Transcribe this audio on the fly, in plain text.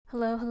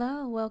Hello,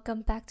 hello.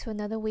 Welcome back to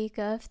another week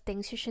of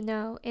Things You Should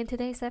Know. In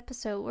today's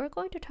episode, we're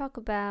going to talk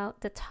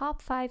about the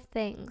top 5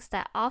 things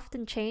that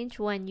often change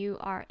when you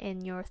are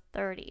in your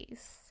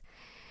 30s.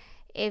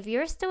 If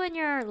you're still in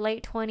your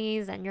late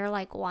 20s and you're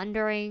like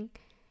wondering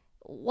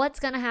what's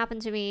going to happen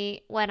to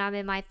me when I'm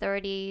in my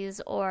 30s,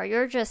 or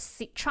you're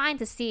just trying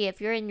to see if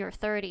you're in your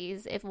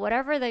 30s, if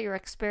whatever that you're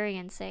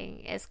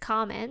experiencing is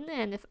common,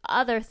 and if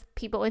other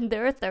people in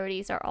their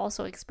 30s are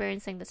also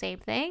experiencing the same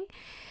thing,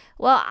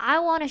 well, I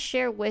want to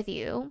share with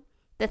you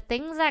the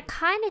things that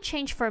kind of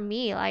changed for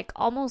me like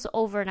almost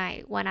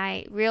overnight when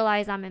I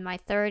realized I'm in my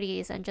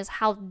 30s and just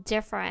how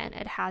different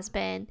it has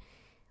been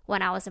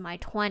when I was in my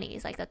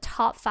 20s. Like the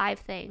top 5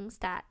 things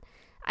that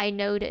I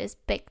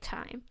noticed big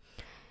time.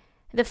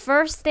 The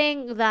first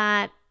thing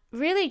that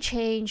really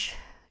changed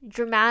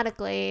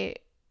dramatically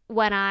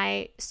when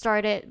I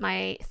started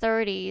my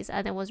 30s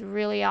and it was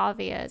really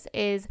obvious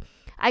is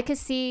I could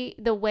see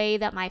the way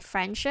that my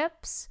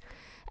friendships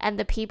and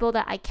the people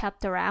that I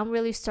kept around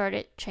really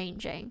started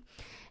changing.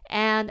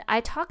 And I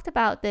talked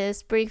about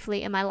this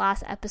briefly in my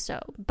last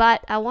episode,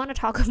 but I want to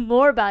talk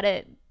more about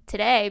it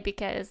today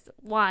because,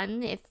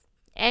 one, if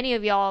any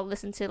of y'all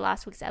listened to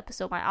last week's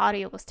episode, my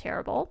audio was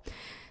terrible.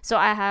 So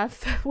I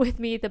have with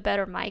me the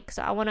better mic,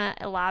 so I want to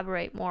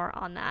elaborate more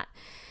on that.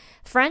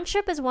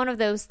 Friendship is one of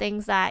those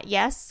things that,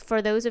 yes,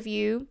 for those of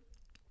you,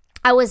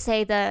 I would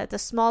say the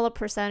smaller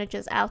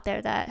percentages out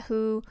there that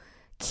who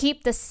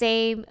keep the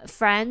same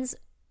friends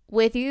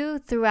with you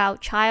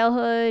throughout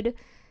childhood,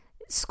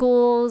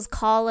 schools,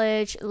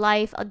 college,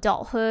 life,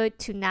 adulthood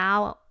to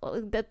now,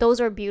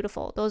 those are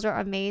beautiful. Those are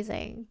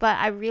amazing. But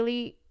I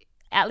really,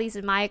 at least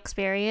in my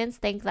experience,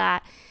 think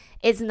that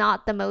it's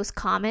not the most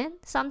common.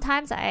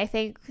 Sometimes I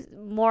think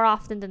more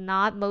often than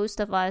not,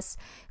 most of us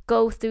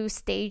go through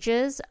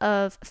stages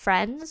of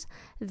friends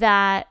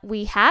that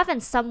we have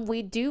and some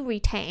we do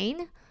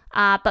retain.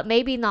 But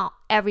maybe not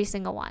every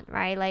single one,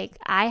 right? Like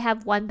I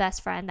have one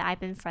best friend that I've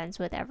been friends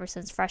with ever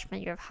since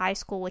freshman year of high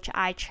school, which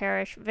I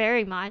cherish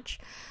very much.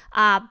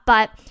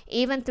 But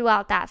even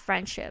throughout that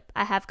friendship,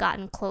 I have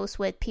gotten close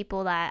with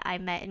people that I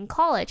met in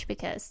college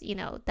because, you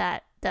know,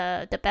 that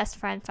the best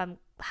friend from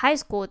high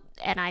school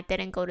and I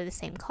didn't go to the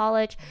same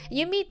college.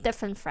 You meet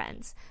different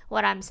friends.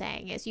 What I'm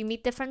saying is you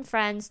meet different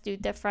friends, do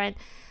different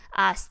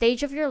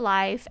stage of your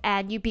life,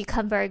 and you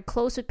become very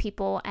close with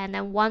people. And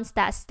then once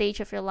that stage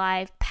of your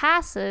life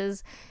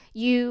passes,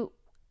 you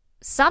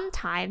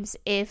sometimes,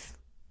 if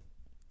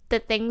the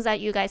things that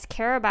you guys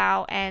care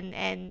about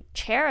and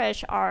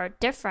cherish are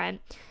different,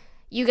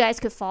 you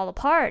guys could fall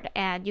apart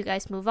and you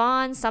guys move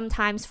on,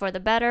 sometimes for the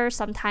better,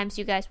 sometimes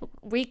you guys will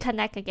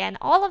reconnect again.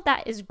 All of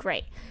that is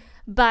great.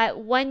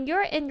 But when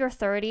you're in your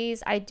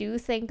 30s, I do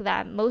think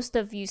that most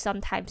of you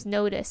sometimes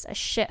notice a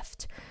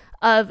shift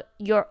of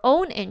your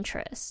own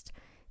interest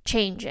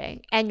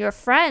changing and your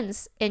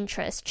friends'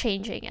 interest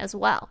changing as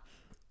well.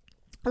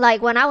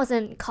 Like when I was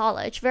in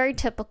college, very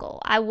typical.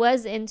 I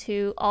was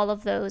into all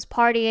of those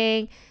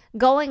partying,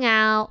 going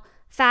out,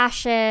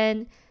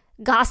 fashion,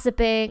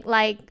 gossiping,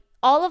 like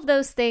all of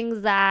those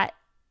things that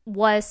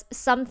was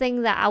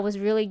something that I was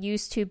really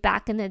used to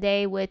back in the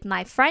day with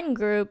my friend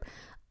group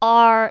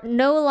are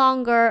no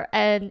longer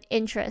an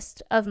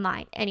interest of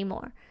mine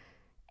anymore.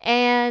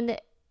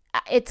 And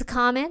it's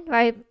common,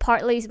 right?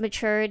 Partly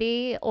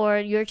maturity, or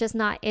you're just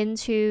not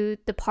into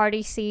the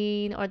party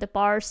scene or the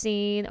bar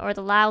scene or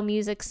the loud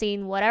music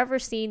scene, whatever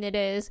scene it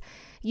is,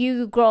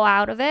 you grow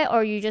out of it,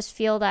 or you just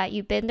feel that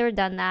you've been there,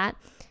 done that.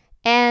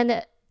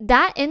 And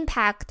that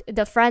impact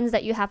the friends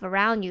that you have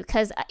around you,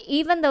 because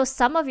even though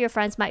some of your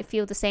friends might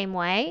feel the same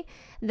way,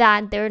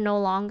 that they're no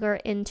longer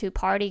into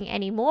partying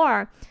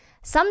anymore,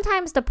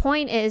 sometimes the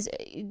point is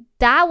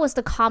that was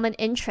the common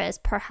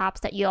interest perhaps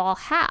that you all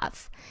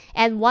have.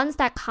 And once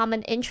that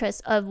common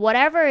interest of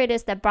whatever it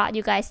is that brought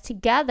you guys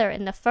together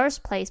in the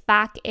first place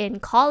back in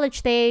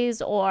college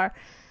days, or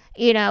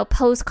you know,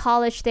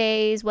 post-college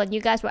days when you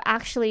guys were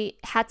actually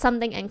had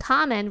something in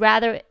common,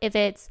 rather if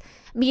it's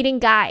meeting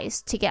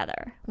guys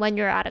together when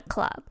you're at a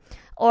club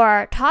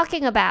or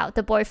talking about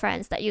the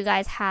boyfriends that you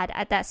guys had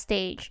at that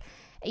stage,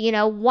 you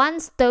know,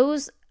 once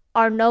those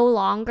are no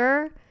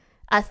longer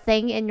a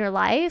thing in your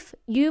life,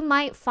 you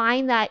might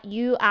find that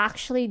you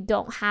actually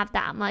don't have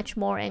that much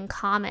more in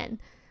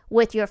common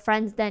with your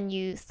friends than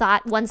you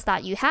once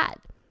thought you had.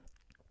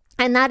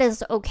 And that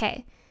is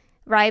okay,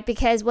 right?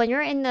 Because when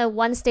you're in the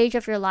one stage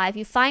of your life,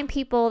 you find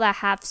people that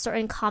have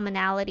certain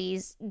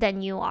commonalities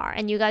than you are,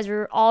 and you guys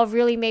are all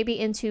really maybe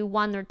into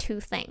one or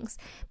two things.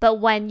 But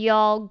when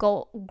y'all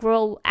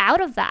grow out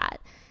of that,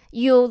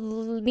 you'll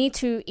need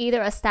to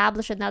either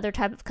establish another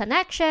type of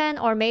connection,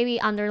 or maybe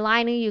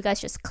underlining, you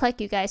guys just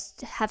click. You guys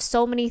have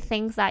so many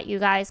things that you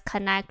guys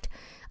connect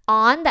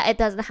on that it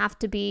doesn't have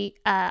to be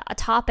a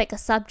topic, a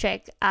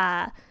subject,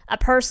 a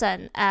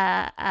person,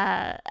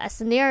 a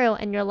scenario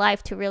in your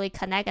life to really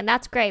connect. And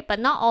that's great, but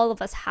not all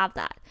of us have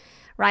that,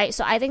 right?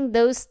 So I think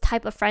those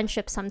type of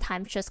friendships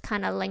sometimes just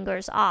kind of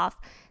lingers off,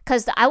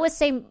 because I would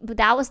say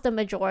that was the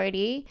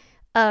majority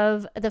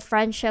of the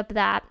friendship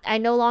that I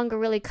no longer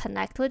really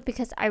connect with,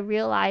 because I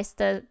realized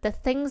the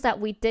things that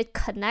we did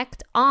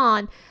connect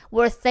on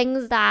were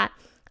things that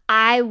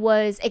I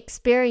was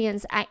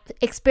experiencing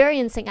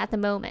at the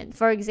moment.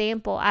 For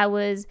example, I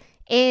was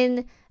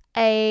in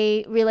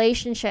a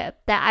relationship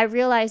that I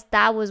realized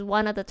that was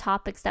one of the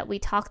topics that we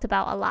talked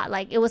about a lot.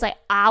 Like, it was like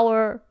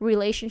our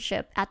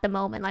relationship at the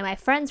moment, like my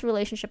friend's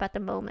relationship at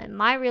the moment,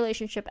 my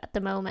relationship at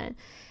the moment,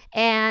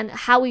 and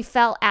how we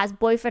felt as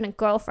boyfriend and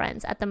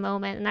girlfriends at the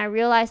moment. And I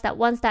realized that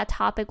once that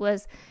topic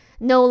was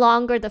no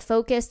longer the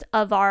focus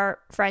of our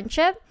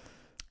friendship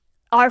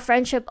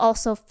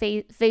also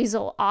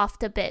fizzled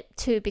off a bit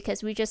too,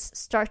 because we just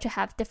start to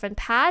have different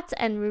paths,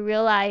 and we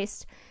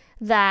realized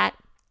that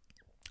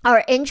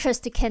our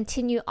interest to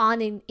continue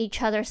on in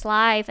each other's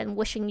life and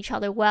wishing each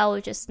other well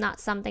is just not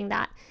something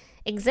that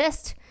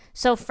exists.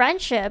 So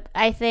friendship,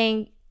 I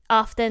think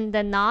often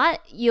than not,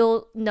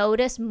 you'll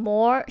notice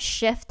more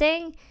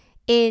shifting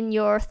in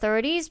your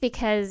 30s,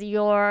 because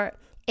your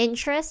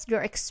interest,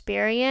 your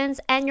experience,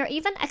 and your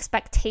even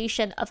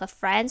expectation of a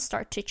friend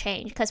start to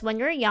change. Because when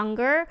you're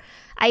younger,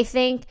 I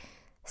think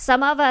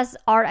some of us,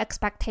 our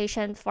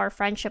expectations for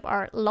friendship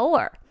are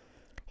lower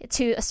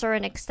to a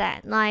certain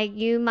extent. Like,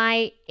 you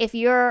might, if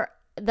you're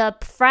the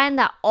friend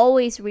that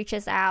always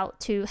reaches out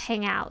to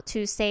hang out,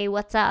 to say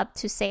what's up,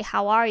 to say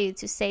how are you,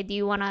 to say do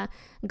you want to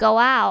go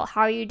out,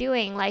 how are you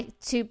doing, like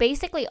to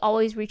basically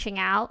always reaching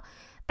out.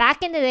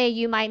 Back in the day,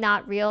 you might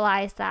not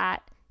realize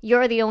that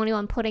you're the only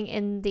one putting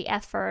in the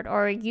effort,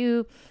 or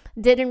you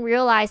didn't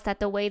realize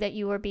that the way that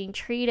you were being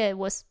treated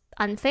was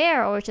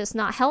unfair, or just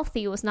not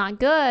healthy, was not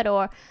good,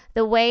 or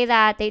the way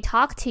that they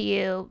talk to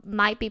you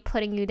might be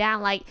putting you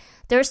down. Like,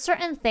 there's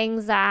certain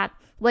things that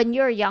when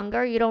you're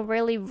younger, you don't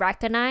really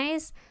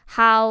recognize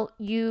how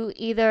you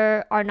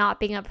either are not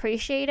being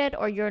appreciated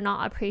or you're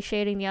not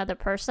appreciating the other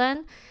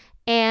person.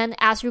 And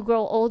as you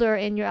grow older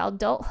in your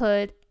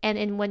adulthood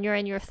and when you're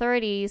in your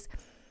 30s,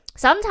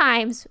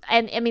 sometimes,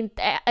 and I mean,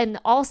 in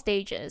all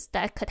stages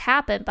that could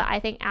happen, but I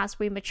think as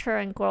we mature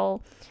and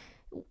grow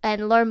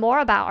and learn more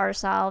about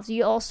ourselves,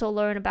 you also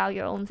learn about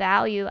your own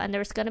value, and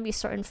there's going to be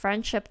certain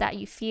friendship that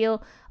you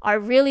feel are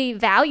really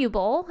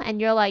valuable,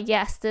 and you're like,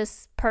 yes,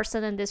 this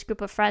person and this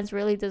group of friends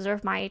really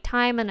deserve my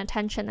time and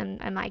attention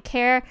and my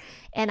care,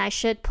 and I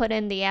should put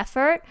in the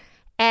effort.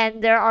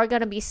 And there are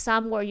going to be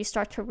some where you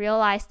start to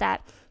realize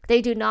that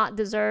they do not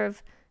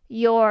deserve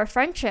your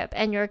friendship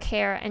and your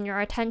care and your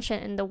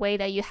attention in the way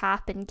that you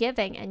have been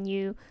giving, and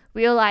you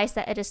realize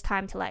that it is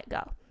time to let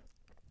go.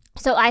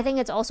 So I think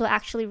it's also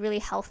actually really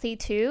healthy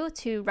too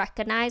to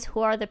recognize who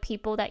are the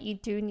people that you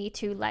do need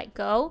to let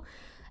go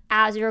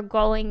as you're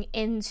growing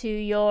into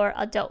your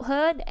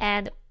adulthood,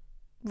 and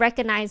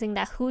recognizing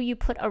that who you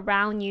put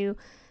around you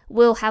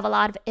will have a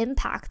lot of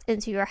impact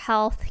into your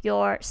health,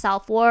 your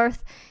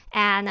self-worth,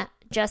 and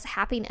just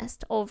happiness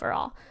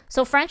overall.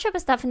 So friendship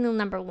is definitely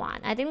number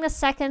one. I think the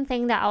second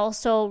thing that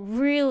also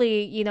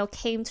really,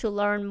 came to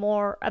learn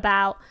more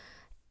about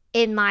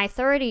in my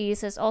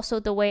 30s is also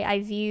the way I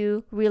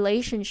view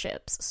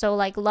relationships. So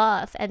like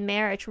love and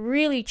marriage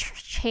really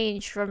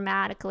changed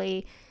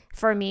dramatically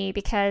for me,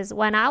 because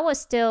when I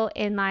was still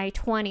in my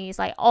 20s,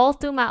 like all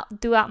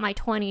throughout my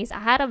 20s, I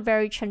had a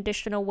very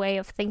traditional way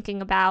of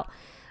thinking about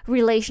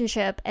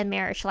relationship and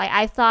marriage. Like,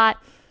 I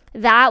thought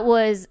that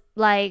was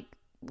like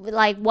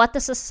what the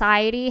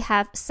society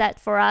have set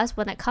for us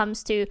when it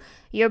comes to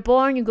you're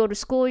born, you go to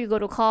school, you go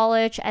to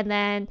college, and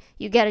then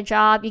you get a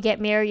job, you get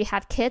married, you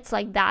have kids.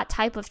 Like, that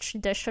type of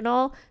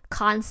traditional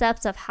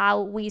concepts of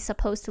how we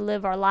supposed to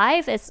live our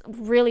life is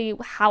really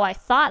how I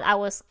thought I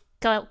was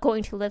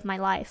going to live my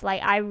life.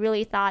 Like, I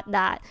really thought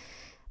that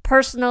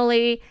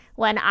personally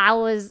when I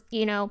was,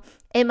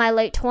 in my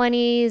late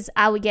 20s,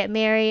 I would get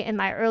married. In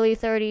my early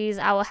 30s,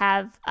 I will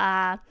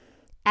have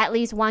at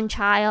least one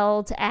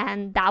child,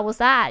 and that was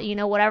that.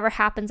 Whatever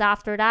happens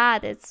after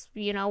that, it's,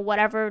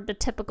 whatever the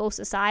typical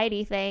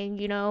society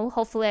thing,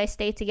 hopefully I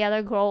stay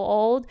together, grow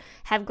old,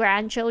 have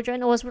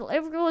grandchildren. It was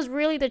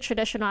really the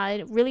traditional.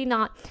 I really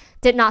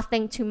did not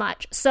think too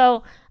much.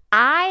 So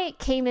I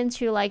came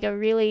into like a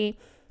really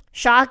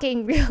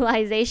shocking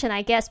realization,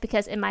 I guess,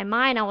 because in my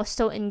mind, I was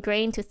so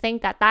ingrained to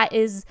think that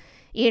is,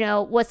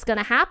 what's going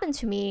to happen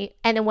to me.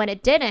 And then when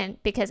it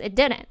didn't, because it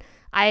didn't,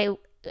 I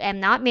am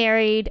not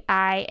married,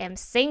 I am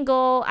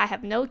single, I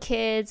have no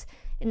kids,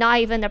 not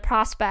even the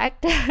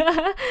prospect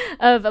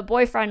of a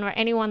boyfriend or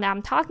anyone that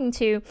I'm talking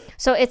to.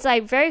 So it's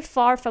like very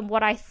far from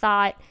what I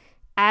thought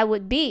I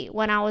would be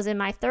when I was in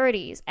my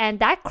 30s. And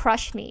that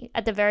crushed me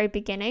at the very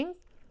beginning,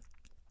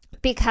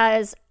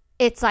 because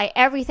it's like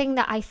everything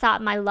that I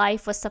thought my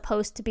life was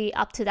supposed to be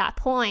up to that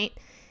point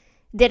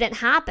didn't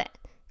happen.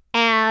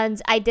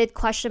 And I did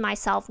question my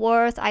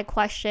self-worth. I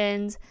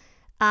questioned,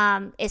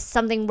 is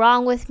something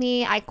wrong with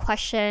me? I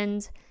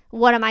questioned,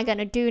 what am I going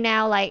to do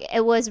now? Like,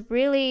 it was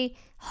really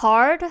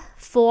hard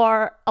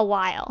for a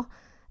while.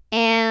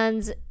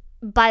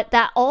 But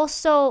that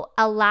also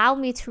allowed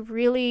me to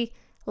really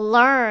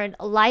learn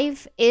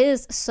life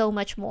is so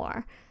much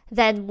more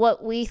than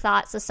what we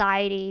thought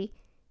society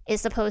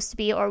is supposed to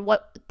be, or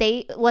what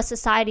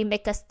society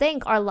make us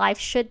think our life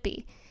should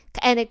be.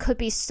 And it could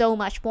be so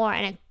much more,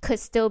 and it could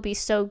still be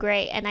so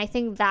great. And I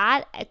think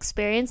that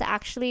experience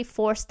actually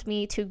forced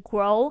me to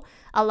grow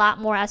a lot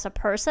more as a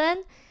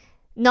person.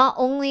 Not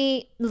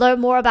only learn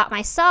more about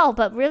myself,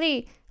 but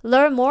really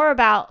learn more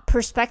about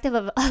perspective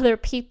of other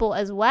people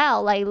as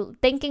well. Like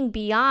thinking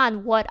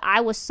beyond what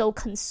I was so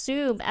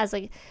consumed as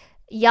a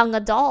young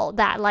adult,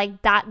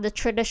 that the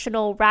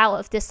traditional route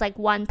of this like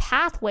one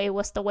pathway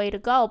was the way to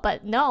go.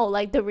 But no,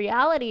 like the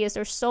reality is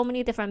there's so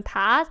many different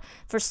paths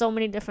for so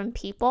many different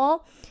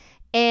people,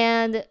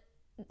 and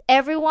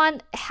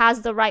everyone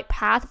has the right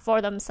path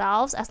for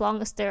themselves as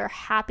long as they're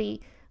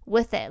happy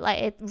with it. Like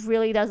it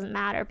really doesn't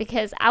matter,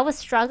 because I was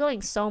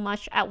struggling so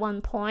much at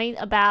one point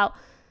about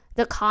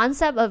the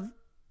concept of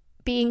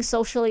being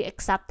socially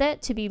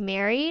accepted to be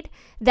married,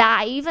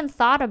 that I even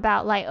thought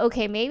about like,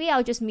 okay, maybe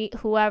I'll just meet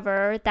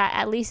whoever that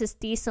at least is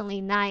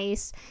decently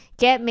nice,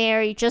 get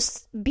married,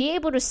 just be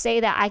able to say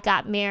that I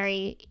got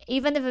married,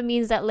 even if it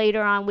means that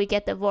later on we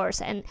get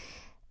divorced. And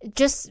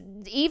just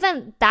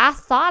even that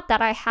thought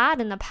that I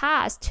had in the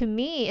past, to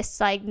me, it's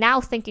like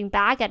now thinking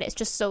back at it, it's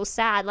just so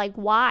sad. Like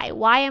why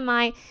am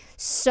I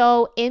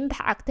so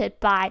impacted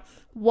by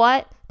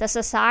what the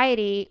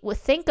society would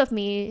think of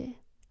me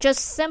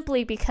just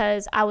simply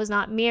because I was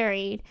not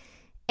married?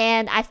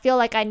 And I feel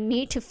like I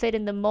need to fit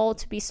in the mold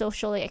to be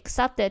socially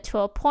accepted, to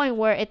a point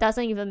where it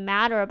doesn't even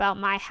matter about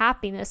my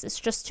happiness. It's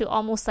just to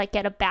almost like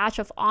get a badge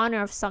of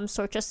honor of some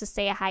sort, just to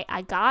say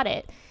I got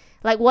it.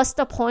 Like, what's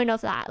the point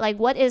of that? Like,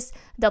 what is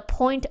the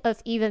point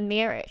of even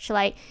marriage?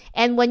 Like,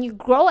 and when you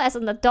grow as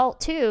an adult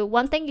too,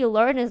 one thing you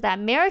learn is that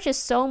marriage is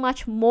so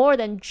much more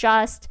than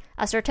just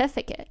a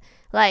certificate.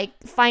 Like,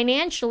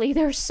 financially,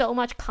 there's so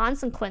much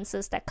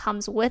consequences that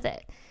comes with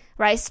it,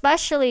 right?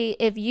 Especially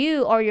if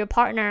you or your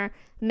partner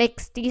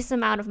makes decent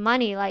amount of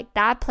money, like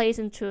that plays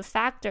into a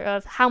factor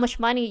of how much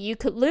money you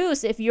could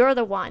lose if you're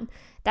the one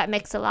that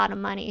makes a lot of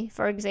money,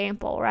 for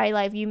example, right?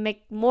 Like if you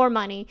make more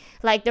money,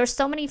 like there's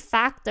so many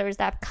factors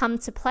that come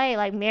to play.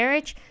 Like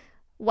marriage,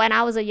 when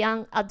I was a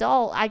young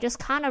adult, I just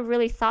kind of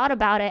really thought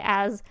about it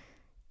as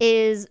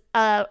is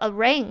a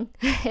ring.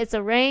 It's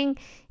a ring,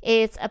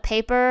 it's a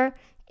paper,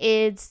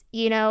 it's,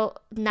 you know,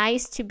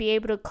 nice to be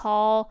able to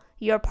call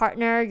your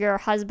partner your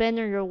husband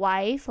or your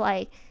wife.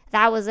 Like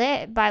that was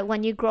it. But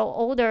when you grow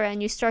older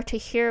and you start to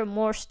hear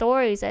more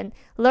stories and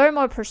learn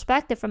more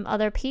perspective from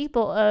other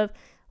people of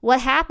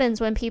what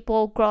happens when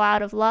people grow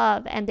out of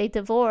love and they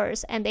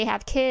divorce and they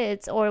have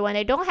kids, or when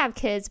they don't have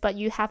kids but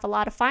you have a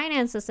lot of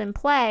finances in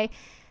play,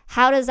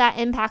 how does that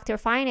impact your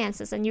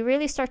finances? And you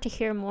really start to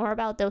hear more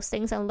about those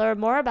things and learn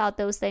more about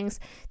those things.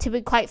 To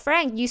be quite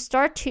frank, you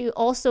start to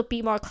also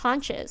be more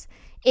conscious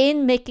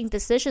in making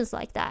decisions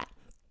like that.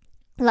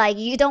 Like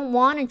you don't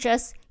want to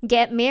just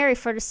get married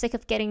for the sake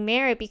of getting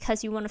married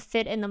because you want to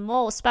fit in the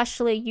mold,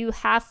 especially you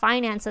have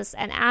finances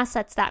and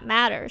assets that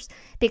matters,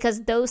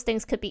 because those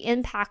things could be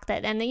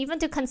impacted. And even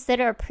to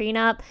consider a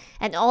prenup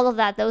and all of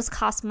that, those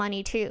cost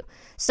money too.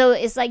 So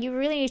it's like you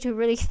really need to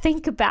really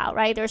think about,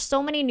 right? There's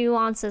so many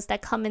nuances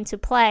that come into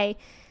play.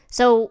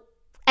 So,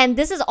 and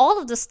this is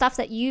all of the stuff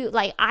that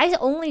I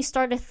only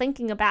started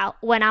thinking about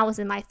when I was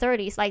in my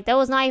 30s. Like there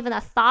was not even a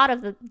thought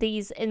of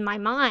these in my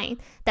mind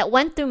that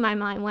went through my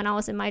mind when I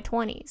was in my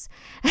 20s,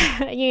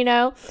 you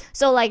know?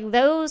 So like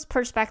those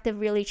perspectives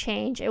really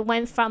change. It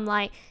went from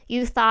like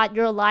you thought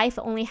your life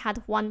only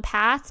had one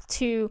path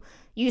to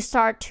you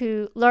start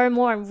to learn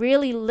more and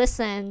really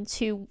listen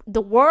to the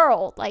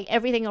world, like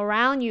everything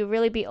around you,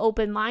 really be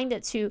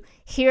open-minded to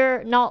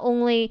hear not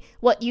only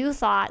what you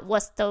thought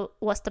was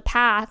the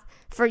path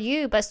for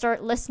you, but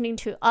start listening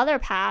to other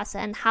paths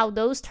and how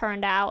those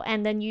turned out.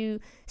 And then you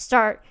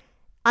start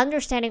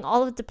understanding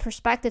all of the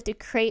perspective to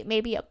create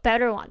maybe a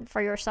better one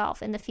for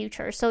yourself in the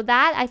future. So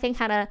that I think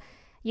had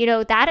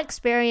that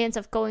experience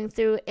of going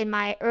through in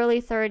my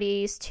early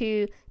 30s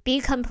to be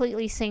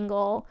completely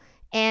single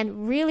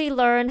and really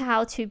learn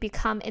how to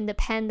become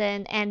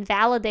independent and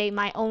validate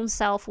my own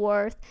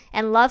self-worth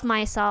and love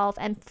myself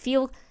and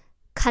feel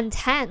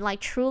content, like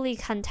truly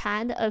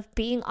content of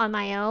being on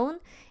my own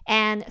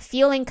and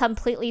feeling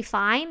completely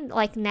fine.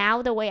 Like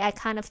now the way I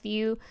kind of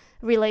view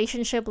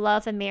relationship,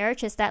 love, and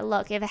marriage is that,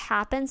 look, if it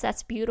happens,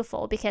 that's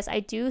beautiful, because I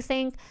do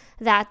think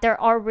that there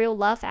are real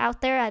love out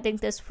there. I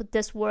think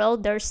this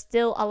world, there's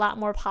still a lot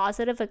more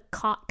positive and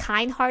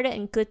kind-hearted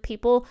and good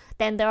people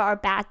than there are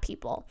bad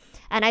people.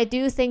 And I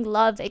do think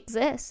love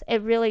exists.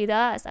 It really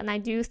does. And I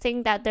do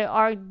think that there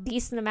are a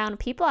decent amount of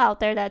people out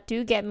there that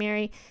do get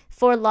married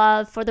for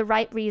love, for the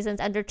right reasons,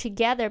 and they're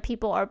together.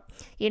 People are,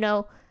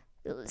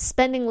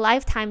 spending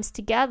lifetimes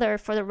together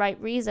for the right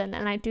reason.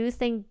 And I do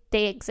think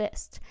they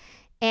exist.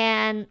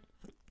 And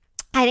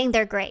I think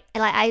they're great.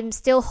 And I'm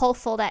still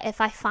hopeful that if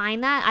I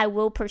find that, I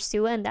will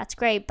pursue it, and that's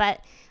great.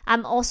 But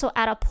I'm also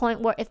at a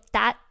point where if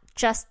that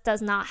just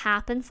does not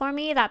happen for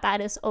me,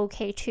 that is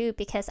okay too,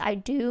 because I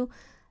do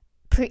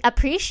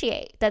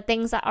appreciate the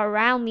things that are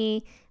around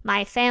me,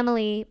 my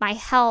family, my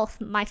health,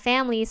 my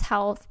family's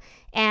health,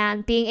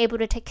 and being able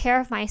to take care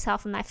of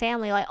myself and my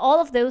family. Like, all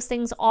of those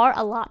things are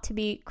a lot to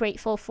be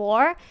grateful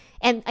for.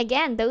 And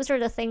again, those are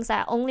the things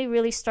that I only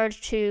really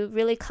started to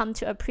really come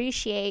to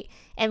appreciate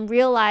and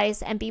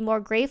realize and be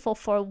more grateful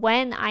for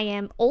when I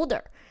am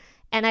older.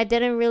 And I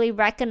didn't really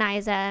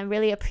recognize that and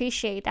really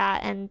appreciate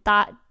that and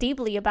thought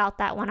deeply about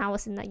that when I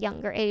was in a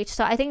younger age.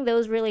 So I think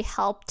those really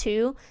help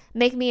to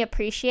make me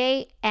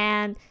appreciate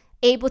and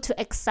able to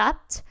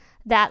accept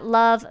that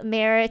love,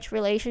 marriage,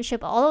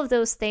 relationship, all of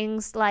those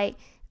things, like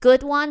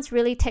good ones,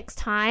 really takes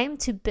time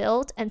to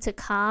build and to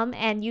come.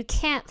 And you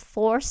can't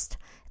force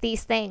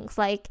these things.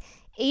 Like,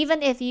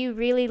 even if you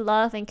really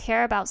love and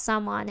care about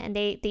someone and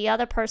the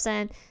other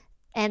person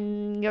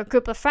and your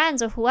group of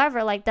friends or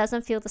whoever like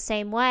doesn't feel the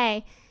same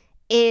way,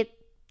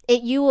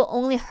 you will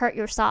only hurt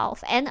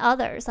yourself and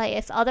others. Like,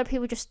 if other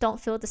people just don't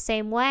feel the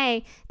same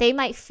way, they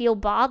might feel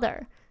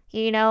bothered,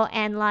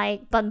 and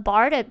like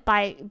bombarded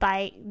by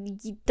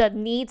the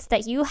needs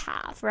that you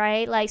have,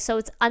 right? Like, so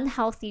it's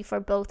unhealthy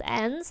for both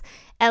ends.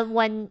 And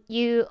when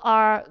you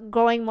are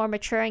growing more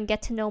mature and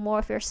get to know more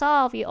of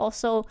yourself, you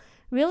also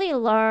really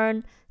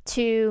learn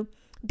to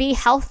be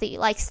healthy,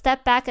 like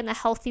step back in a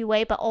healthy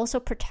way, but also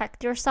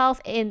protect yourself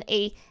in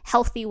a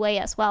healthy way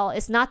as well.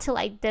 It's not to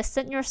like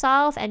distance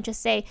yourself and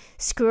just say,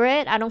 screw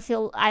it, I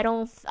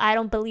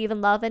don't believe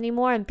in love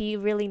anymore, and be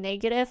really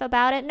negative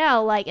about it.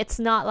 No, like, it's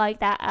not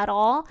like that at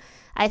all.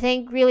 I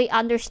think really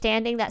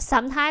understanding that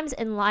sometimes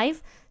in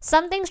life,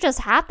 some things just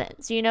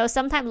happens,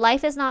 sometimes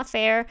life is not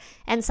fair,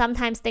 and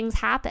sometimes things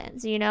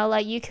happens,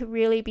 like you could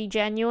really be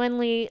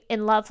genuinely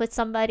in love with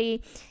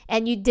somebody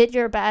and you did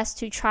your best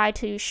to try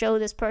to show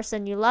this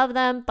person you love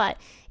them, but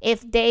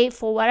if they,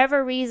 for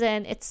whatever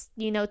reason, it's,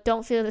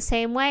 don't feel the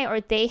same way, or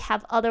they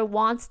have other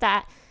wants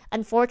that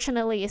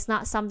unfortunately is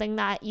not something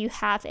that you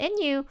have in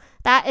you,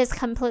 that is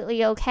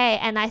completely okay.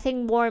 And I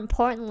think more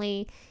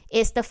importantly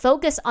is the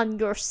focus on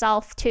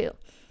yourself too.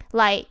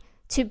 Like,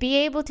 to be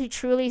able to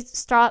truly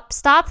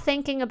stop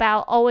thinking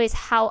about always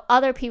how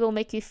other people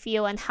make you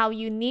feel and how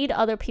you need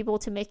other people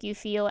to make you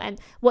feel and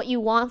what you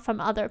want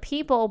from other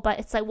people, but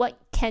it's like, what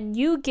can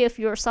you give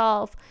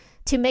yourself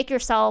to make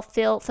yourself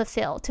feel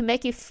fulfilled, to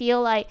make you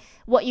feel like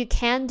what you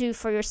can do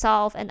for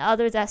yourself and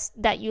others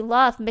that you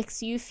love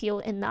makes you feel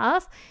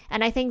enough.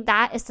 And I think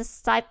that is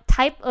the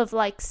type of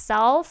like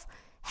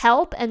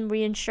self-help and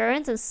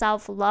reassurance and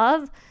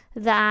self-love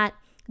that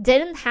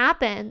didn't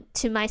happen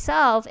to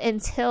myself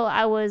until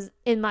I was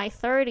in my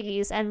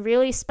 30s and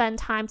really spend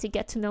time to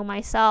get to know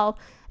myself.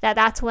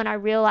 That's when I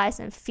realized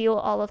and feel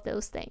all of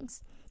those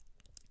things.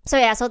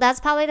 So that's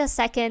probably the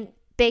second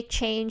big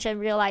change and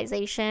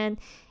realization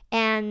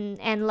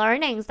and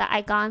learnings that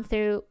I gone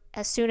through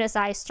as soon as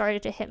I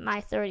started to hit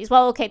my 30s.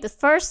 Well, okay, the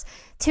first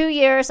 2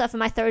 years of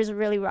my 30s were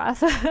really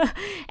rough.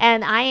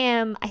 And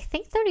I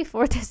think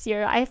 34 this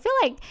year. I feel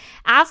like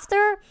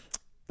after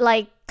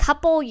like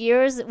couple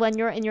years when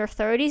you're in your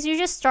 30s, you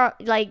just start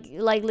like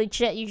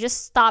legit, you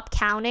just stop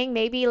counting,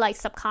 maybe like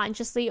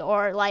subconsciously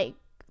or like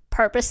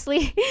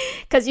purposely,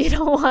 because you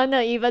don't want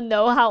to even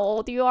know how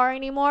old you are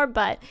anymore.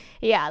 But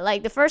yeah,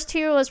 like the first 2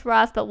 years was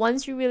rough, but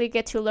once you really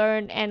get to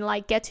learn and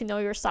like get to know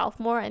yourself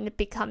more, and it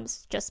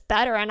becomes just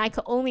better. And I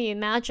could only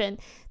imagine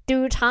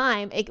through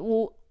time it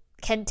will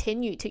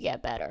continue to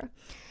get better.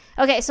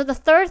 Okay, so the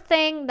third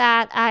thing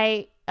that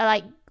I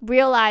like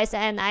realize,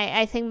 and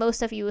I think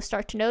most of you will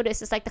start to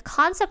notice, is like the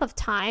concept of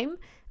time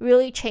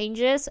really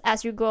changes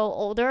as you grow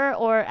older,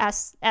 or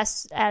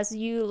as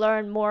you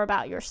learn more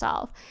about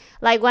yourself.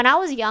 Like when I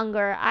was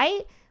younger,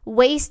 I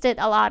wasted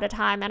a lot of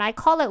time, and I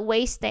call it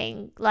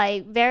wasting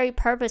like very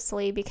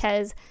purposely,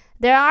 because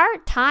there are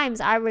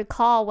times I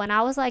recall when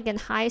I was like in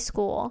high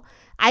school,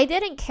 I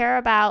didn't care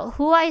about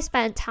who I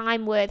spent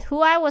time with, who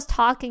I was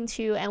talking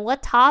to, and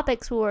what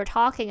topics we were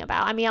talking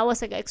about. I mean, I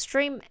was like an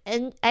extreme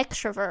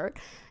extrovert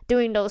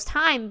during those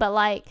times, but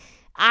like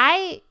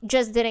I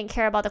just didn't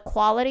care about the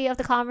quality of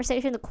the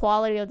conversation, the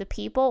quality of the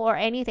people, or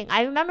anything.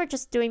 I remember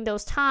just during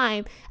those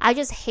times, I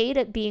just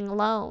hated being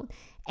alone,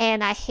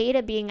 and I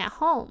hated being at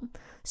home.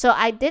 So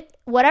I did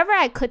whatever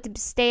I could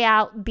to stay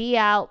out,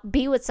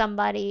 be with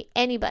somebody,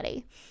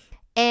 anybody.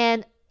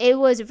 And it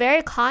was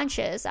very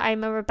conscious. I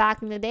remember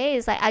back in the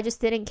days, like I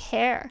just didn't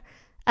care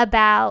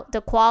about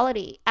the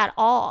quality at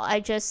all.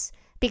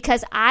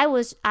 Because I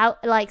was out,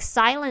 like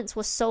silence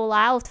was so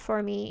loud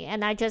for me,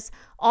 and I just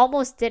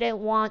almost didn't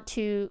want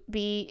to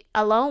be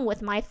alone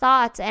with my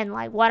thoughts, and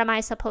like what am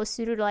I supposed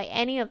to do, like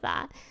any of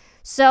that.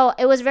 So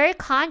it was very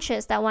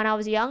conscious that when I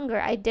was younger,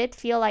 I did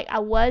feel like I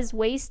was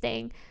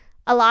wasting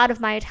a lot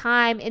of my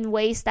time in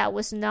ways that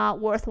was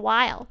not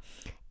worthwhile.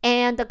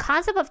 And the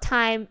concept of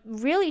time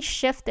really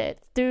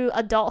shifted through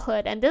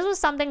adulthood, and this was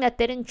something that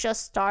didn't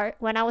just start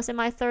when I was in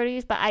my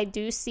 30s, but I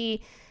do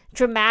see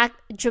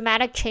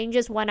dramatic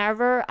changes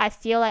whenever I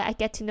feel like I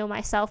get to know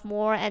myself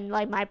more, and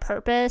like my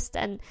purpose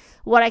and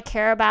what I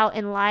care about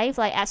in life.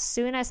 Like as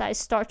soon as I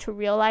start to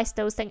realize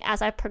those things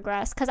as I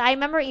progress, because I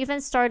remember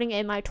even starting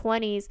in my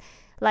 20s,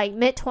 like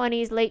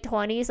mid-20s, late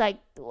 20s, like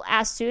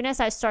as soon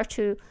as I start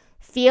to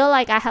feel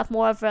like I have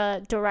more of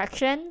a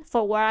direction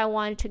for where I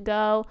want to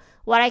go,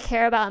 what I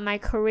care about in my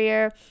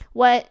career,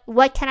 what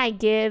can I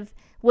give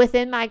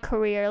within my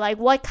career, like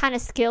what kind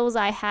of skills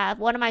I have,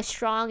 what am I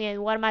strong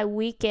in, what am I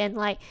weak in.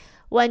 Like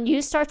when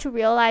you start to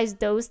realize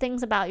those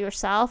things about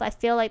yourself, I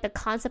feel like the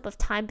concept of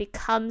time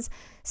becomes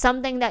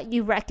something that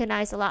you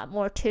recognize a lot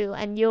more too,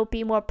 and you'll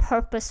be more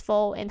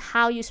purposeful in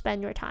how you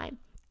spend your time.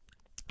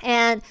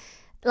 And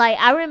like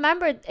I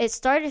remember it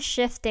started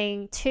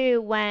shifting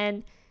too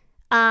when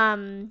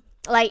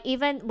like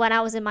even when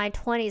I was in my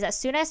 20s, as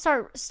soon as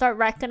I start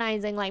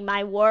recognizing like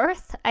my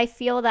worth, I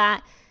feel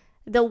that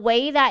the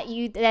way that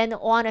you then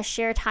want to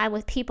share time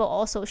with people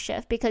also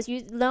shift, because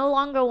you no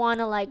longer want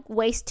to like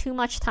waste too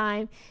much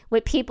time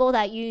with people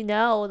that you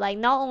know like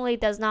not only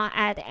does not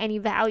add any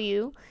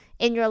value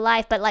in your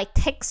life, but like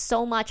takes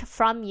so much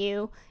from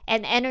you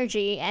and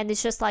energy, and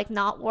it's just like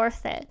not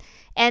worth it.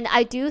 And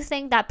I do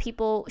think that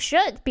people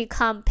should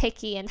become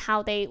picky in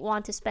how they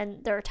want to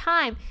spend their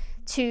time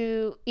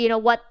to, you know,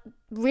 what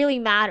really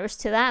matters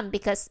to them,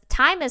 because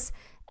time is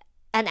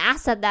an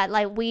asset that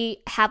like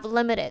we have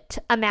limited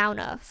amount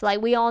of. Like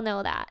we all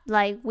know that.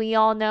 Like we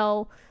all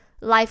know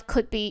life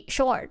could be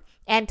short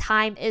and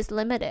time is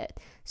limited.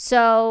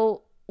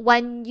 So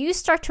when you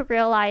start to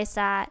realize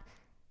that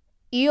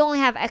you only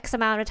have X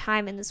amount of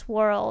time in this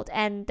world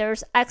and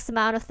there's X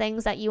amount of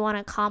things that you want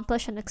to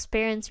accomplish and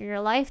experience in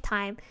your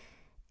lifetime,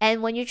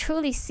 and when you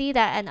truly see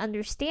that and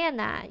understand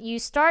that, you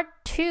start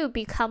to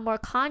become more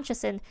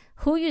conscious in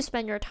who you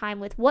spend your time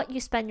with, what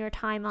you spend your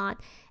time on,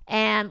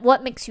 and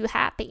what makes you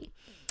happy.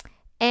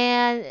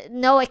 And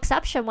no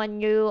exception when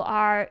you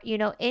are, you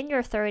know, in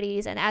your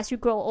 30s and as you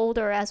grow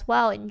older as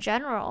well in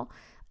general.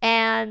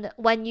 And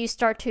when you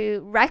start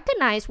to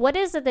recognize what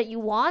is it that you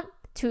want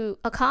to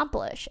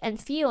accomplish and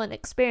feel and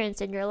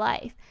experience in your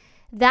life,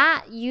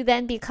 that you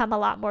then become a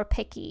lot more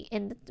picky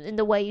in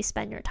the way you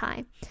spend your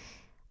time.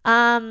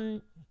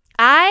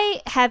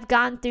 I have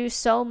gone through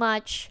so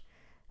much,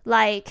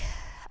 like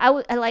I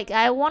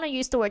want to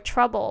use the word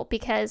trouble,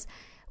 because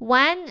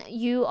when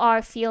you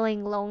are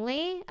feeling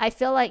lonely, I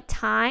feel like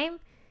time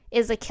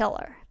is a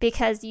killer,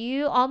 because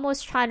you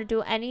almost try to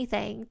do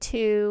anything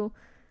to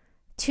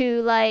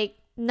like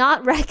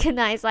not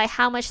recognize like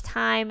how much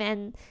time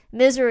and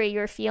misery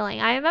you're feeling.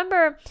 I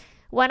remember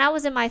when I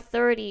was in my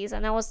 30s,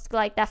 and I was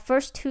like that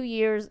first 2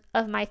 years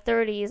of my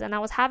 30s, and I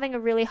was having a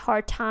really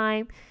hard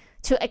time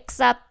to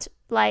accept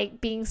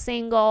like being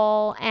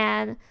single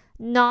and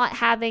not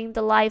having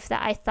the life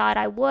that I thought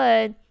I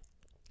would.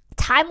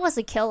 Time was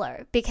a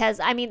killer, because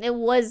I mean it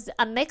was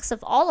a mix of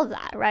all of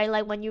that, right?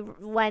 Like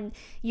when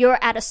you're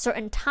at a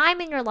certain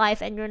time in your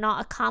life and you're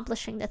not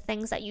accomplishing the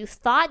things that you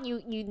thought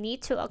you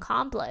need to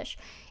accomplish,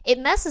 it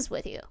messes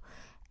with you.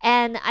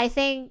 And I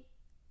think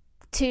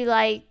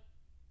to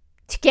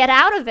get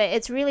out of it,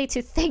 it's really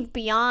to think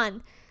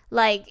beyond,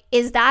 like,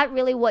 is that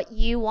really what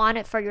you want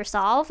it for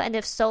yourself? And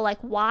if so, like,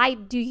 why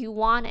do you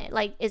want it?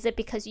 Like, is it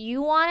because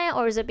you want it,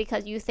 or is it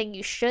because you think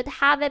you should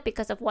have it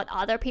because of what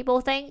other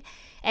people think?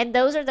 And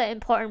those are the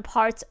important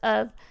parts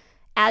of,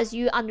 as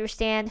you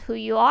understand who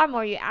you are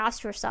more, you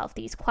ask yourself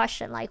these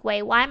questions, like,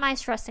 wait, why am I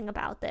stressing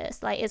about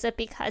this? Like, is it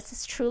because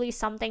it's truly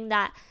something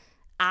that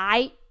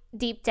I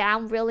deep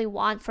down really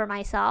want for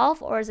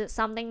myself, or is it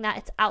something that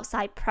it's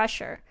outside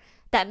pressure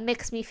that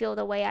makes me feel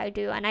the way I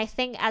do? And I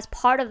think as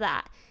part of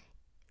that,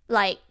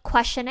 like,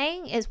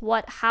 questioning is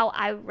how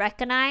I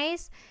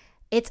recognize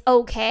it's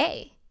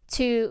okay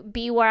to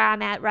be where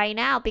I'm at right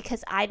now,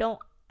 because I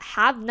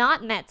have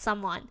not met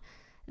someone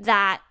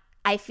that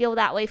I feel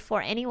that way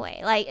for anyway.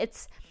 Like,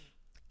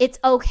 it's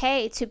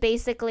okay to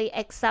basically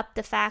accept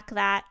the fact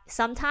that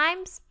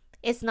sometimes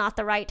it's not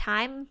the right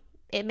time.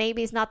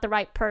 Maybe it's not the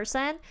right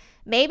person.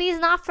 Maybe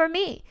it's not for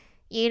me,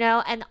 you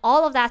know, and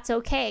all of that's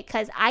okay,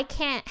 because I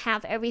can't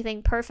have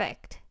everything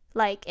perfect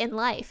like in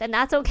life, and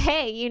that's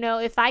okay. You know,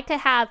 if I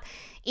could have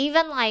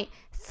even like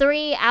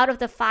 3 out of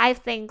the 5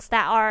 things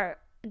that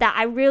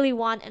I really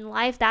want in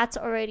life, that's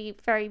already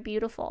very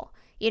beautiful.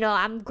 You know,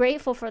 I'm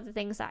grateful for the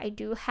things that I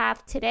do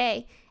have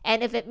today,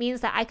 and if it means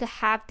that I could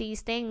have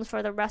these things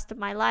for the rest of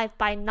my life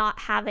by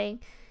not having,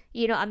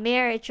 you know, a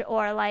marriage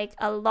or like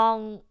a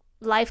long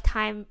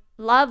lifetime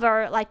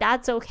lover, like,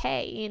 that's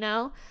okay, you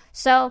know.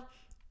 So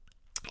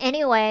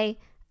anyway,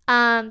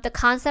 the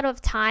concept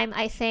of time,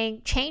 I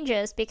think,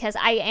 changes because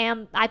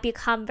I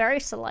become very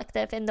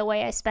selective in the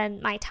way I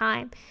spend my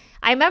time.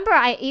 I remember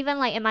even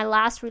like in my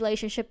last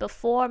relationship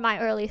before my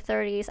early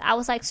 30s, I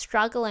was like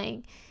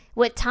struggling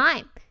with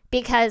time,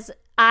 because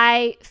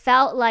I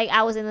felt like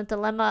I was in a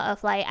dilemma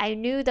of like, I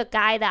knew the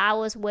guy that I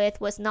was with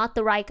was not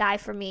the right guy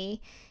for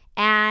me,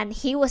 and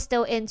he was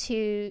still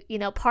into, you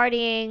know,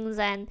 partying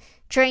and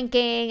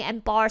drinking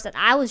and bars, and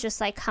I was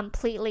just like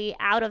completely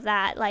out of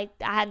that. Like,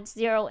 I had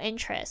zero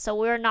interest, so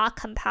we're not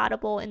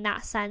compatible in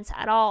that sense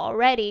at all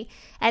already.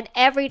 And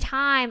every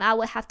time I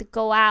would have to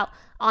go out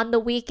on the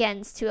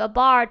weekends to a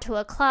bar, to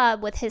a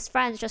club with his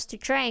friends just to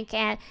drink.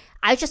 And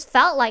I just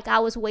felt like I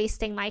was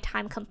wasting my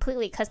time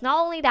completely, because not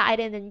only that I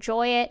didn't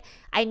enjoy it,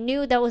 I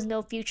knew there was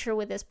no future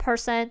with this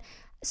person.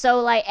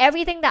 So like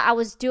everything that I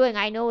was doing,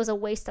 I know was a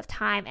waste of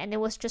time, and it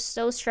was just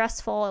so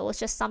stressful. It was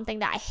just something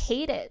that I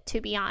hated,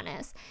 to be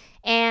honest.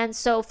 And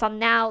so from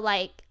now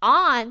like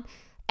on,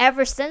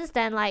 ever since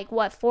then, like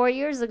 4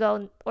 years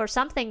ago or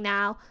something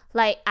now,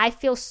 like I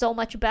feel so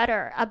much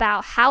better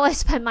about how I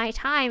spend my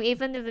time,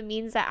 even if it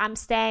means that I'm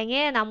staying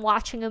in, I'm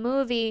watching a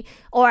movie,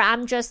 or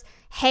I'm just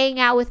hanging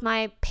out with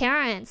my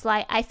parents.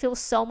 Like I feel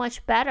so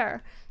much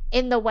better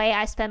in the way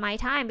I spend my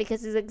time,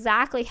 because it's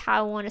exactly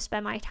how I want to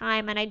spend my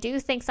time. And I do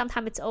think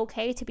sometimes it's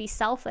okay to be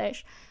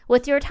selfish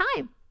with your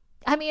time.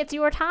 I mean, it's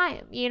your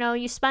time,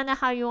 you spend it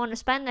how you want to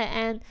spend it,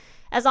 and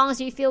as long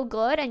as you feel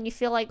good and you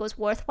feel like it was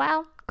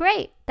worthwhile,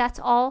 great. That's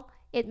all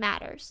it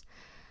matters.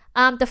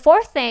 The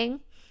fourth thing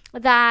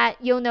that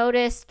you'll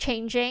notice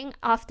changing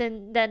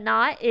often than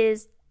not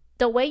is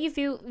the way you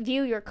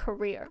view your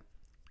career.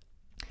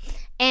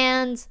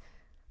 And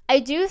I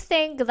do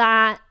think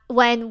that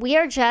when we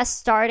are just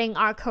starting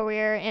our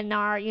career in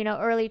our,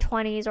 early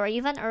 20s or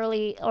even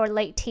early or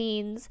late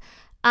teens,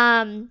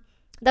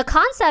 the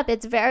concept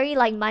is very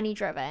like money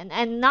driven,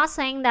 and not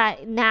saying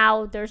that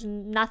now there's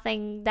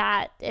nothing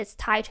that is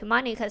tied to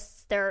money,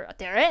 because there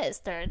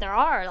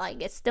are,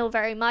 like, it still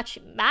very much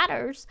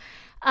matters,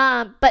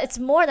 but it's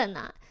more than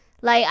that.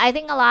 Like I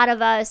think a lot of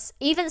us,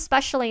 even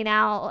especially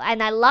now,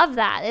 and I love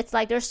that, it's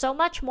like there's so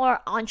much more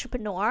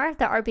entrepreneur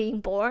that are being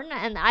born.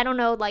 And I don't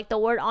know, like the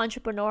word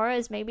entrepreneur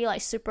is maybe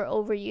like super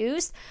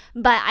overused,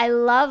 but I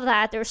love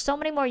that there's so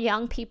many more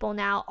young people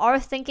now are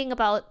thinking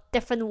about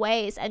different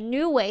ways and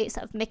new ways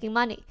of making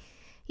money,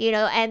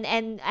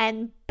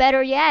 and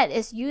better yet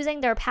is using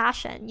their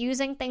passion,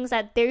 using things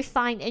that they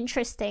find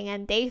interesting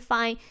and they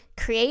find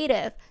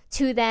creative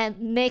to then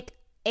make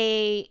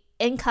a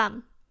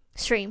income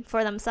stream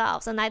for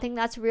themselves. And I think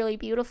that's really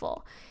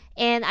beautiful.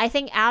 And I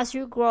think as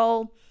you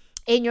grow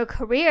in your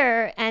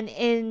career and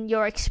in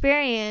your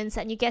experience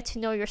and you get to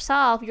know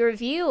yourself, your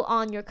view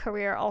on your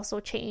career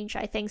also change.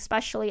 I think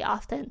especially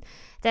often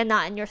than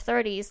not in your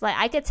 30s. Like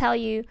I could tell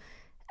you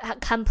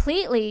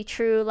completely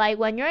true, like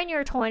when you're in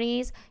your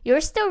 20s,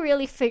 you're still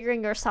really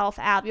figuring yourself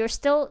out. You're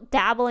still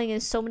dabbling in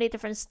so many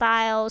different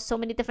styles, so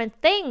many different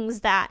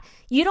things that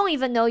you don't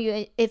even know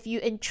if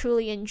you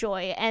truly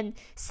enjoy. And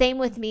same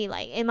with me,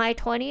 like in my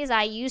 20s,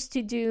 I used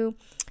to do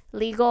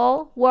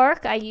legal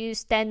work.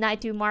 Then I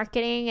do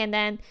marketing, and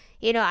then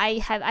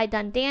I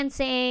done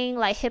dancing,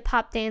 like hip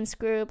hop dance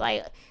group,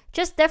 like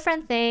just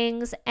different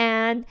things.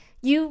 And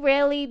you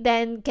really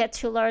then get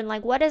to learn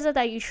like what is it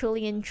that you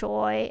truly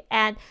enjoy.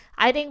 And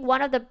I think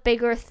one of the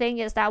bigger thing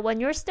is that when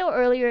you're still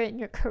earlier in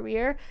your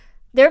career,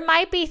 there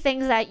might be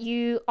things that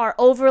you are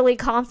overly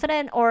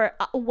confident or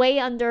way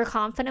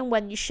underconfident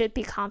when you should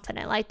be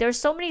confident. Like there's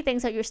so many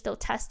things that you're still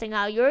testing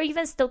out. You're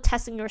even still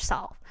testing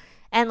yourself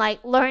and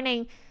like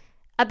learning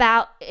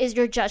about is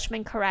your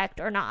judgment correct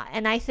or not.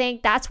 And I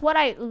think that's what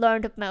I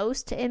learned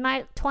most in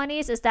my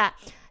 20s, is that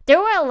there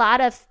were a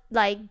lot of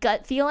like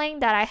gut feeling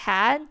that I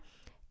had,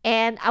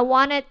 and I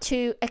wanted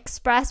to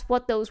express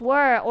what those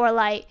were. Or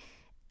like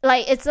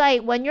it's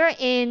like when you're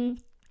in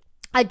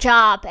a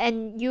job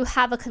and you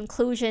have a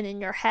conclusion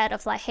in your head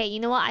of like, hey, you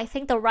know what, I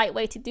think the right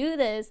way to do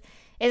this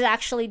is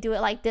actually do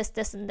it like this,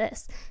 and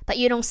this, but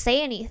you don't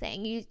say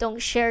anything, you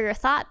don't share your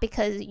thought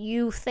because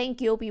you think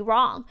you'll be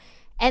wrong.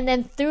 And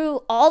then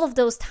through all of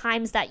those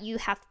times that you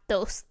have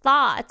those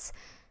thoughts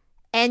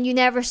and you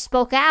never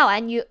spoke out,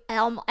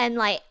 and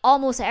like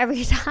almost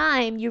every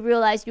time you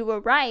realize you were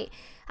right,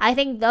 I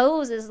think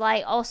those is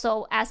like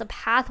also as a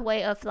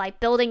pathway of like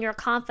building your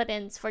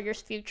confidence for your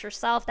future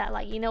self, that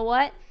like, you know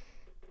what,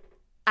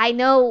 I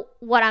know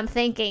what I'm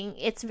thinking,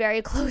 it's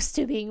very close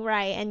to being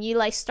right. And you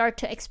like start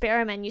to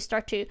experiment, you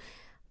start to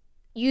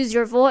use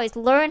your voice,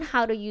 learn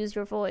how to use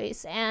your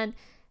voice and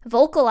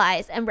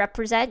vocalize and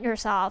represent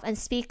yourself and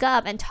speak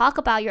up and talk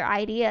about your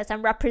ideas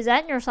and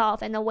represent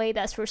yourself in a way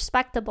that's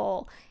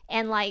respectable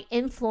and like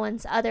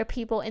influence other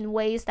people in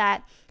ways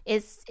that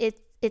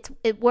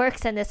it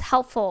works and is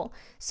helpful.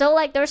 So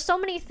like there's so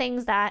many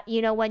things that,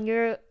 when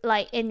you're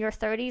like in your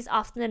 30s,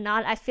 often than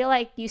not, I feel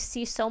like you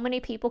see so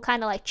many people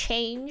kind of like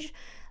change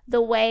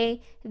the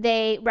way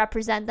they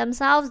represent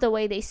themselves, the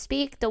way they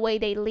speak, the way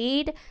they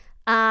lead.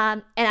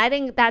 And I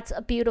think that's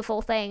a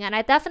beautiful thing. And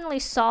I definitely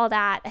saw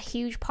that a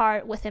huge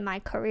part within my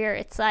career.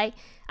 It's like,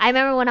 I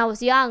remember when I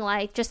was young,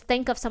 like just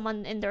think of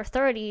someone in their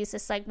 30s.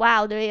 It's like,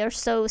 wow, they are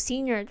so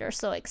senior, they're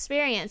so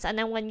experienced. And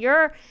then when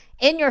you're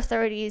in your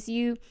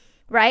 30s,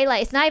 right?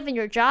 Like it's not even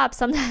your job.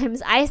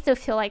 Sometimes I still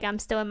feel like I'm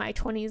still in my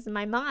 20s in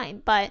my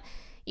mind, but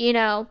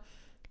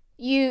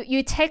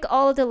you take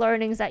all of the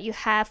learnings that you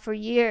have for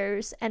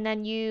years, and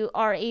then you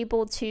are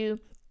able to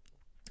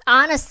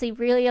honestly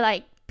really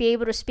like be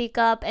able to speak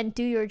up and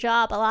do your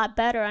job a lot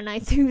better. And I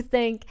do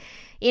think,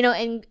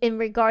 in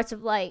regards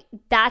of like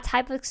that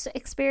type of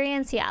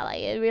experience, yeah,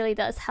 like it really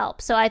does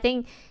help. So I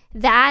think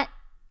that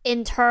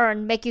in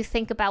turn make you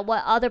think about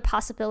what other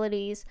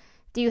possibilities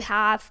do you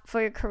have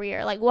for your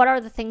career? Like, what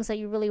are the things that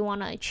you really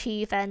want to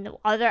achieve? And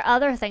are there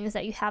other things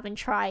that you haven't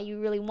tried, you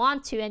really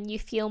want to, and you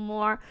feel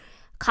more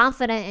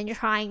confident in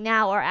trying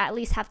now, or at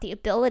least have the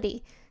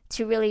ability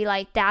to really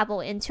like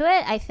dabble into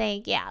it? I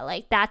think, yeah,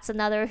 like that's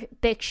another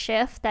big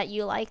shift that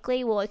you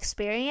likely will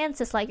experience.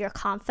 Is like your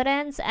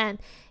confidence and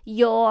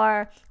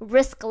your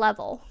risk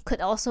level could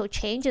also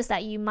change. Is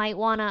that you might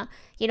want to,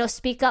 you know,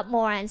 speak up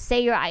more and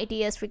say your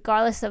ideas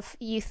regardless of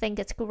you think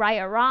it's right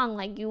or wrong.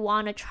 Like you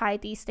want to try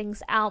these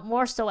things out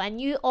more so,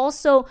 and you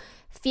also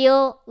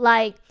feel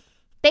like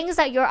things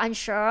that you're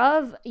unsure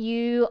of,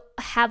 you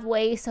have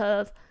ways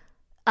of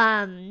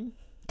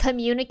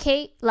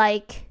communicate,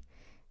 like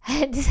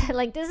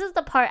like this is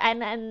the part,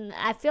 and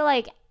I feel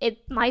like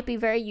it might be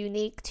very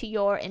unique to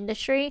your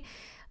industry,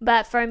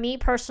 but for me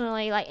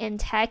personally, like in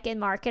tech and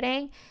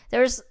marketing,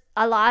 there's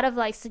a lot of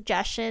like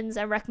suggestions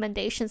and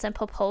recommendations and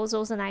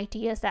proposals and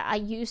ideas that I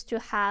used to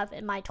have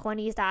in my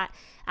 20s that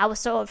I was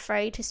so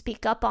afraid to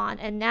speak up on.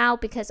 And now,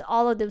 because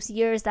all of those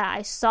years that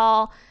I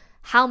saw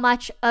how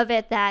much of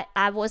it that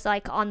I was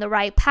like on the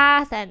right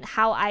path, and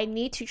how I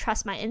need to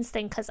trust my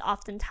instinct, because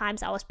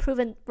oftentimes I was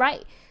proven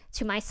right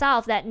to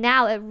myself, that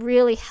now it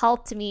really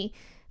helped me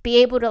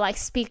be able to like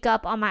speak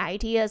up on my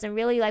ideas and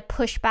really like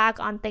push back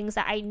on things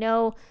that I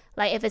know,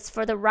 like if it's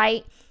for the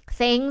right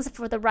things,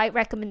 for the right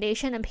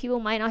recommendation, and people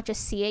might not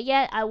just see it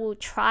yet, I will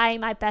try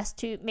my best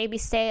to maybe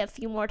say it a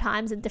few more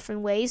times in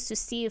different ways to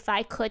see if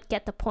I could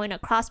get the point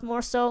across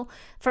more so,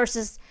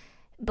 versus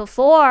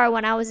before,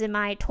 when I was in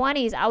my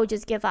 20s, I would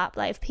just give up.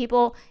 Like if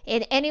people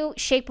in any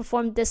shape or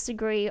form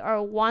disagree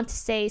or want to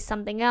say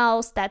something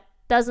else that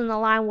doesn't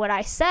align what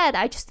I said,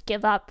 I just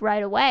give up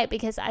right away,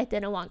 because I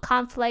didn't want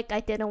conflict,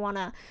 I didn't want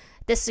to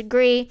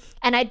disagree,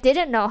 and I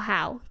didn't know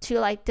how to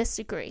like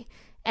disagree.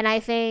 And I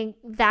think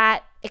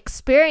that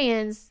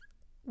experience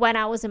when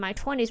I was in my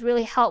 20s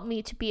really helped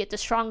me to be the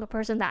stronger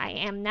person that I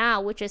am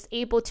now, which is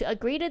able to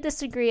agree to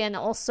disagree, and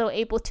also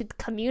able to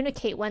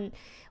communicate when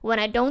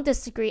I don't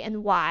disagree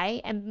and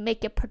why, and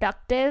make it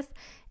productive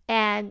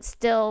and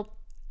still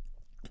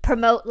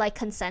promote like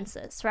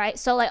consensus, right?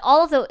 So like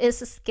all of those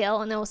is a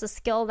skill, and it was a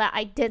skill that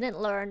I didn't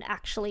learn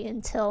actually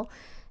until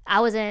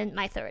I was in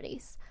my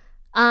 30s.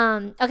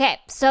 Okay,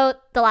 so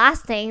the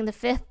last thing, the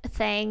fifth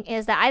thing,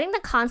 is that I think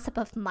the concept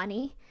of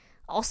money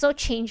also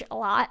change a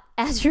lot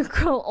as you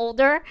grow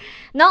older.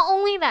 Not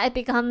only that it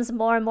becomes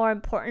more and more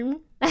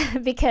important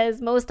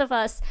because most of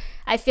us,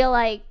 I feel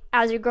like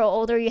as you grow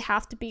older, you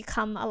have to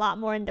become a lot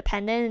more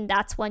independent, and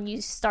that's when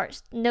you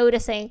start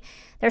noticing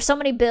there's so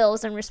many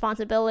bills and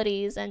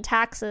responsibilities and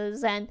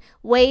taxes and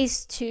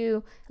ways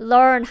to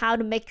learn how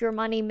to make your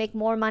money, make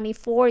more money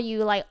for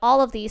you, like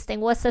all of these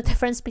things. What's the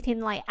difference between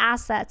like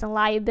assets and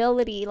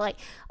liability? Like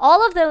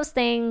all of those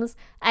things,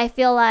 I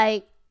feel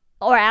like,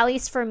 or at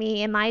least for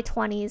me in my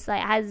 20s,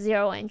 like I had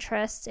zero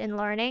interest in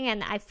learning,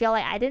 and I feel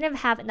like I didn't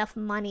have enough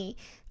money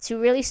to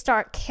really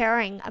start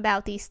caring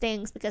about these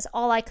things, because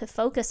all I could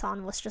focus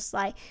on was just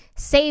like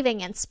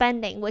saving and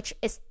spending, which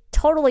is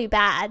totally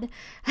bad.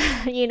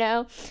 You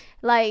know,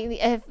 like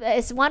if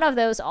it's one of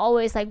those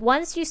always, like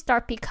once you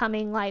start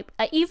becoming like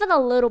even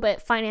a little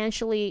bit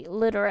financially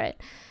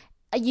literate,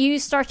 you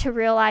start to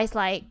realize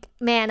like,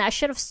 man, I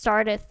should have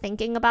started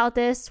thinking about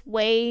this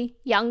way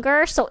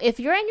younger. So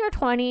if you're in your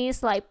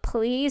 20s, like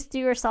please do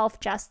yourself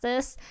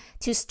justice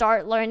to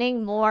start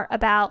learning more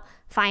about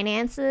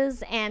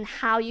finances and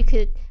how you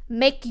could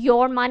make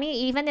your money,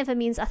 even if it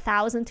means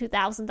 $1,000,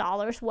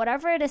 $2,000,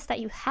 whatever it is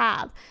that you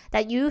have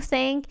that you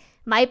think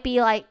might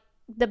be like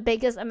the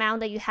biggest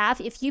amount that you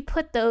have. If you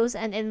put those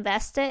and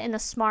invest it in a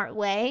smart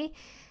way,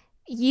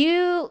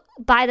 you,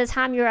 by the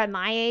time you're at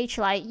my age,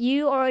 like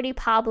you already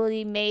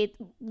probably made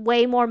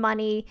way more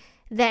money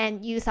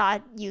than you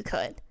thought you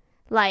could,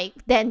 like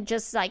than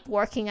just like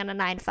working on a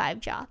 9-to-5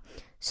 job.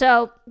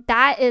 So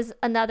that is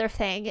another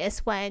thing, is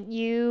when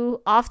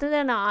you, often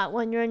than not,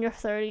 when you're in your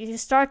 30s, you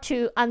start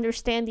to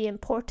understand the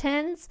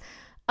importance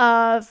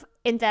of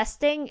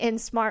investing in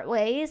smart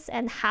ways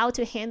and how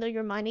to handle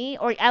your money,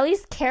 or at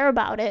least care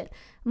about it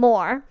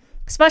more,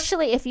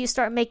 especially if you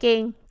start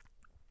making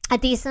a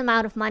decent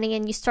amount of money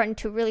and you starting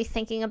to really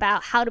thinking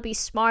about how to be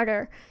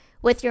smarter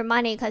with your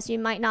money, because you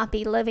might not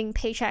be living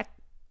paycheck,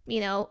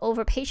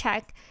 over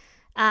paycheck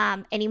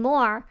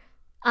anymore.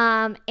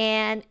 And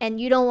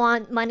you don't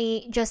want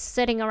money just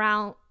sitting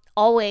around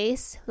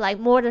always, like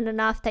more than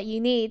enough that you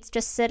need,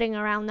 just sitting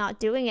around not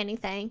doing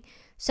anything.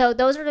 So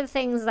those are the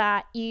things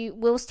that you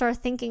will start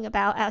thinking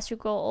about as you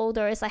grow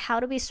older, is like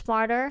how to be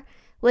smarter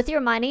with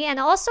your money, and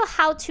also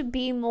how to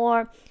be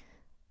more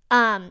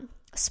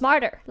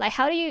smarter. Like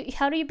how do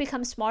you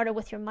become smarter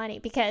with your money?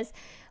 Because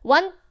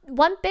one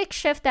big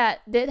shift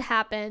that did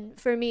happen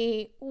for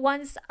me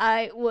once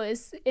I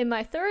was in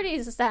my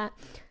 30s is that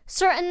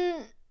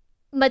certain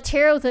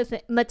material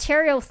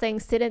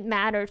things didn't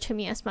matter to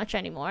me as much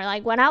anymore.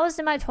 Like when I was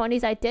in my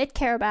 20s, I did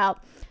care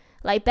about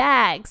like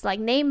bags, like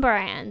name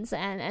brands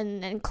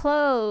and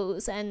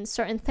clothes and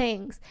certain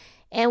things.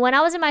 And when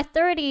I was in my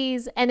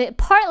 30s, and it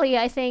partly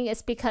I think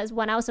it's because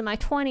when I was in my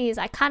 20s,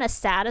 I kind of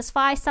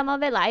satisfied some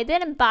of it. Like I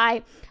didn't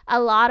buy a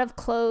lot of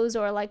clothes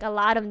or like a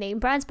lot of name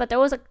brands, but there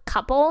was a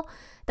couple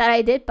that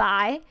I did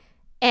buy.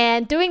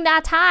 And during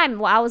that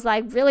time, I was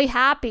like really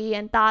happy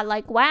and thought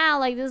like, wow,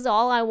 like this is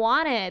all I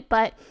wanted.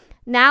 But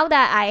now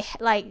that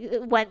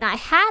when I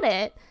had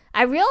it,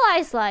 I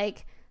realized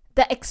like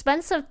the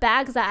expensive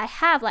bags that I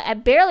have, like I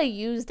barely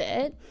used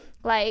it.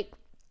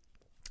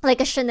 Like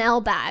a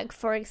Chanel bag,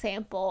 for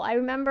example. I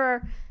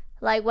remember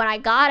like when I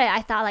got it,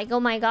 I thought like, oh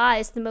my God,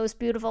 it's the most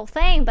beautiful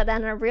thing. But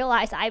then I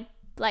realized I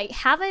like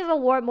haven't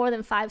even worn it more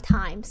than 5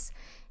 times.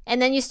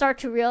 And then you start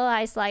to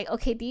realize like,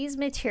 okay, these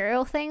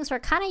material things are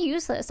kind of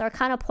useless, are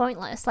kind of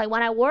pointless. Like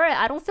when I wear it,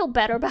 I don't feel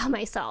better about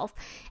myself.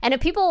 And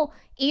if people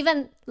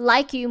even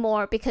like you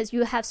more because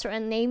you have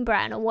certain name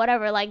brand or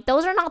whatever, like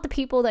those are not the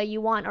people that you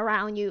want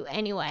around you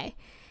anyway.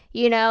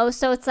 You know,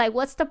 so it's like,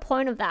 what's the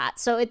point of that?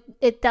 So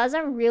it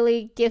doesn't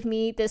really give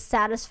me the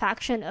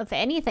satisfaction of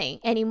anything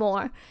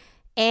anymore.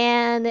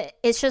 And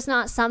it's just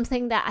not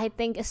something that I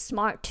think is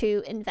smart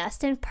to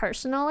invest in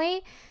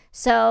personally.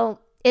 So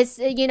it's,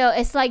 you know,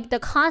 it's like the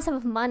concept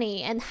of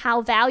money and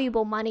how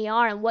valuable money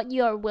are and what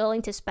you are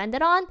willing to spend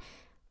it on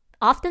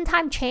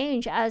oftentimes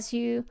change as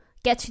you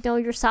get to know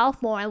yourself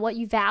more and what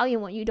you value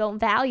and what you don't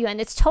value. And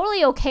it's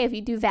totally okay if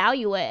you do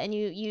value it and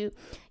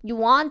you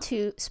want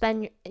to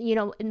spend, you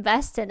know,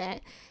 invest in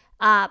it.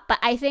 But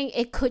I think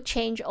it could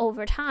change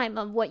over time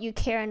of what you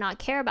care and not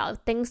care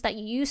about. Things that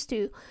you used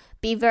to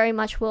be very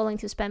much willing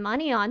to spend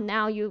money on,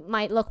 now you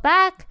might look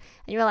back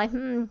and you're like,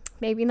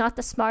 maybe not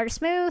the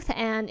smartest move.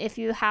 And if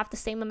you have the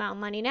same amount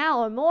of money now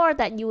or more,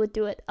 that you would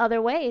do it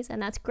other ways,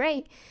 and that's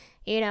great.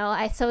 You know,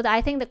 I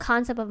think the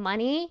concept of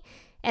money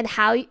and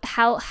how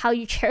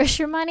you cherish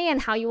your money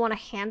and how you want to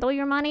handle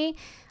your money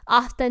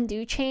often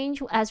do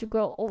change as you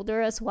grow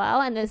older as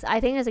well. And I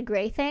think is a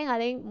great thing. I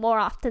think more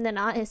often than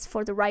not it's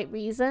for the right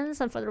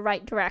reasons and for the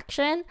right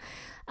direction.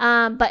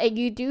 But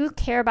you do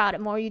care about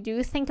it more, you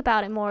do think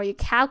about it more, you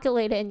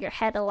calculate it in your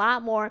head a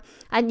lot more,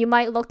 and you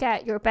might look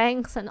at your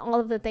banks and all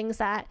of the things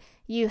that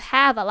you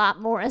have a lot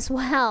more as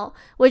well,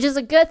 which is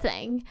a good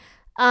thing.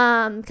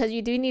 Because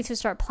you do need to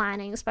start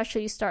planning,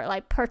 especially you start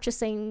like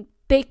purchasing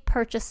big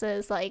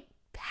purchases like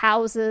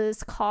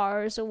houses,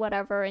 cars, or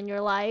whatever in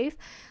your life,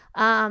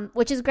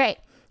 which is great.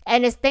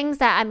 And it's things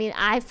that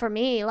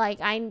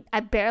I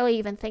barely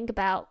even think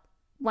about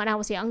when I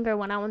was younger,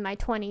 when I was in my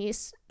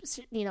 20s,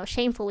 you know,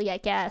 shamefully, I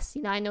guess.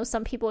 You know, I know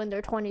some people in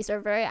their 20s are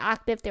very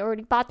active. They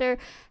already bought their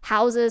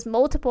houses,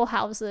 multiple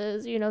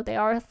houses, you know, they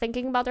are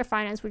thinking about their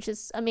finance, which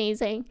is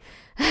amazing,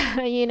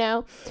 you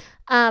know.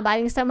 But I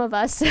think some of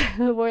us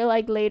were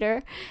like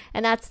later,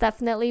 and that's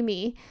definitely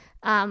me.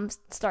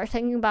 Start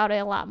thinking about it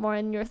a lot more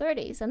in your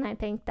 30s, and I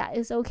think that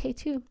is okay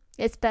too.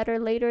 It's better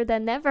later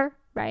than never,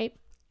 right?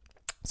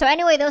 So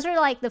anyway, those are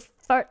like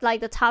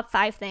the top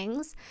 5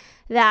 things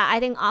that I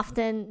think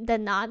often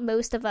than not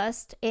most of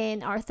us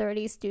in our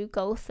 30s do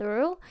go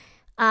through.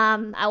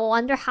 I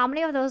wonder how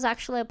many of those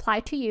actually apply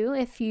to you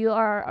if you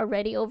are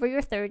already over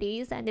your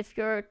 30s, and if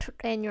you're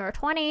in your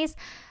 20s,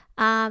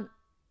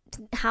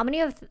 how many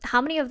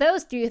of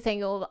those do you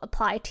think will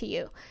apply to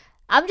you?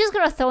 I'm just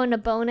gonna throw in a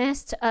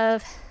bonus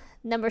of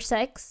number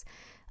 6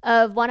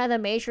 of one of the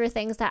major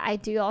things that I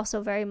do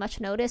also very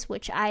much notice,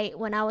 which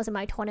when I was in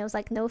my 20s, I was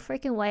like, no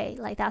freaking way,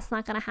 like that's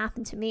not gonna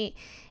happen to me.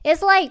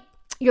 It's like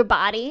your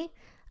body.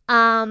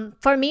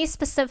 For me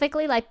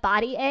specifically, like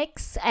body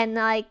aches, and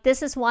like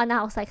this is one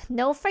I was like,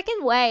 no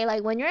freaking way.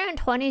 Like when you're in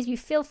 20s, you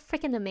feel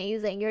freaking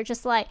amazing. You're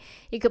just like,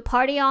 you could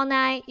party all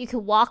night, you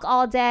could walk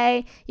all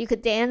day, you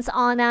could dance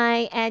all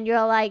night, and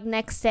you're like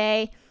next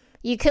day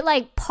you could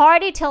like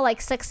party till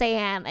like 6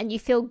 a.m. and you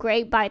feel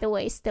great, by the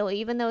way, still,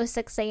 even though it's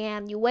 6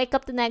 a.m. You wake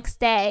up the next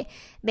day,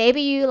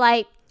 maybe you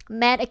like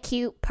met a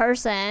cute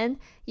person,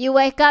 you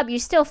wake up, you're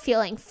still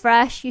feeling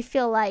fresh, you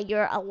feel like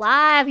you're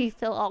alive, you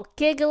feel all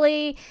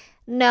giggly.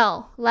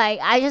 No, like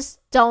I just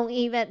don't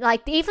even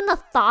like even the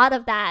thought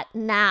of that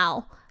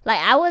now. Like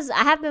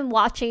I have been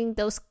watching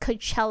those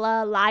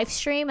Coachella live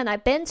stream, and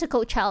I've been to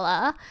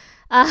Coachella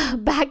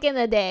back in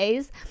the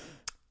days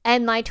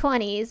in my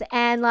 20s,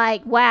 and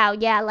like wow,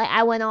 yeah, like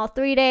I went all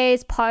 3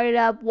 days, partied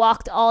up,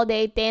 walked all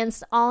day,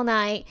 danced all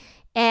night,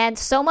 and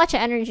so much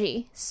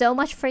energy, so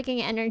much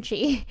freaking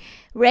energy.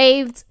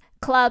 Raved,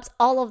 clubs,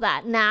 all of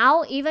that.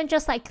 Now even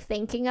just like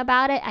thinking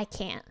about it, I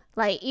can't.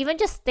 Like even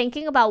just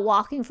thinking about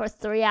walking for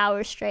 3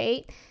 hours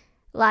straight,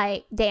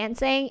 like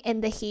dancing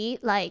in the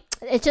heat, like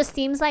it just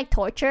seems like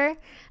torture.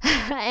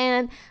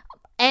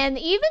 And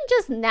even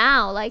just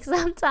now, like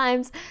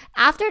sometimes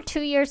after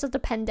 2 years of the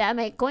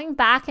pandemic, going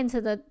back into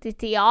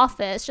the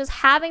office, just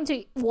having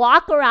to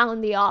walk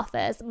around the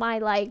office, my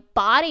like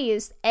body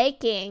is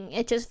aching.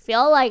 It just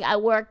feels like I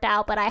worked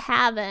out, but I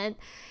haven't.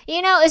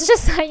 You know, it's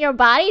just like your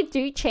body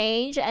do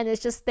change, and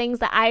it's just things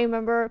that I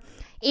remember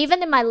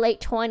Even in my late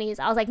 20s,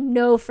 I was like,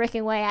 no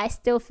freaking way. I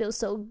still feel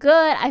so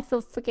good. I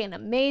feel freaking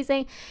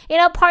amazing.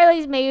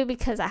 Partly maybe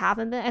because I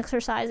haven't been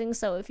exercising.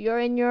 So if you're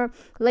in your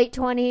late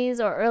 20s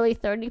or early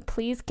 30s,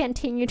 please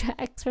continue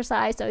to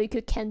exercise so you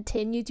could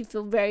continue to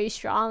feel very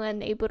strong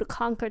and able to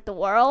conquer the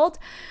world.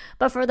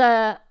 But for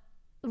the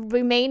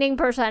remaining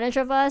percentage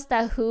of us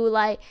who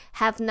like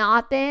have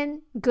not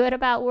been good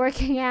about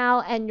working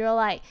out, and you're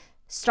like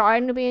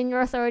starting to be in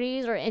your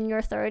 30s or in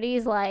your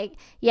 30s, like,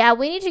 yeah,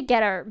 we need to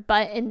get our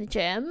butt in the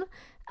gym.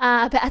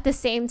 But at the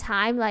same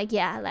time, like,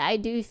 yeah, like, I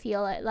do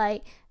feel it,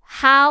 like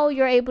how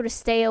you're able to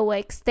stay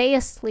awake, stay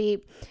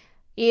asleep,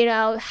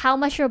 how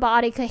much your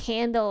body could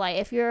handle. Like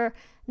if you're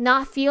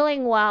not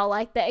feeling well,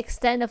 like the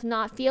extent of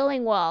not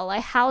feeling well,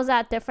 like how's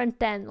that different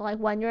than like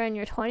when you're in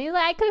your 20s?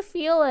 Like I could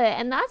feel it,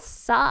 and that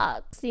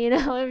sucks, it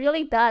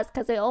really does,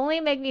 because it only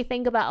makes me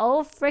think about,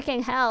 oh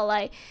freaking hell,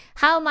 like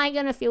how am I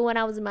gonna feel when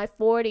I was in my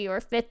 40 or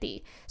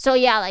 50? So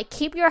yeah, like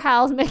keep your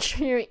health, make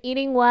sure you're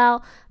eating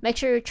well, make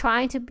sure you're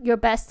trying your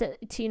best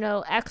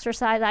to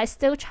exercise. I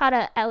still try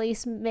to at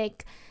least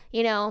make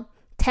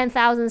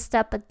 10,000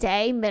 steps a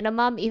day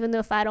minimum, even though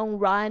if I don't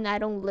run, I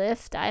don't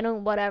lift, I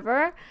don't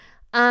whatever.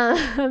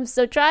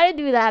 So try to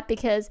do that,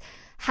 because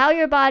how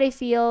your body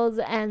feels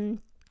and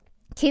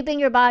keeping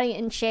your body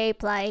in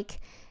shape, like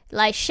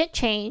shit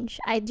change,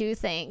 I do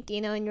think,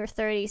 in your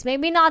 30s,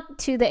 maybe not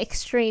to the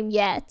extreme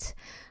yet,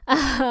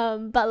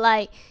 but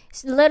like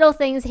little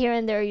things here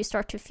and there, you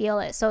start to feel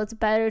it. So it's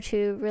better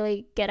to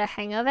really get a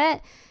hang of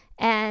it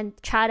and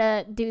try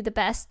to do the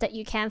best that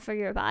you can for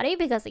your body,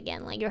 because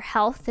again, like your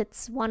health,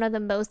 it's one of the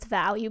most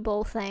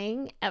valuable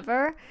thing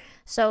ever.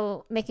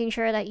 So making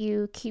sure that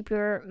you keep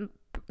your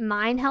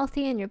mind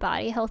healthy and your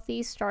body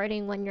healthy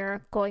starting when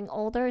you're going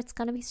older, it's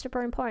going to be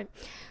super important.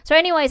 So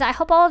anyways, I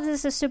hope all of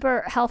this is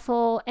super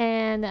helpful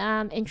and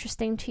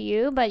interesting to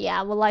you. But yeah,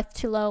 I would like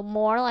to know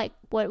more, like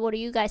what do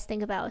you guys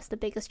think about is the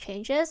biggest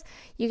changes.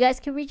 You guys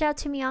can reach out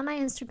to me on my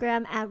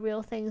Instagram at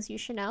Real Things You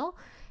Should Know.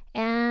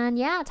 And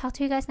yeah, talk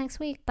to you guys next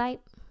week. Bye.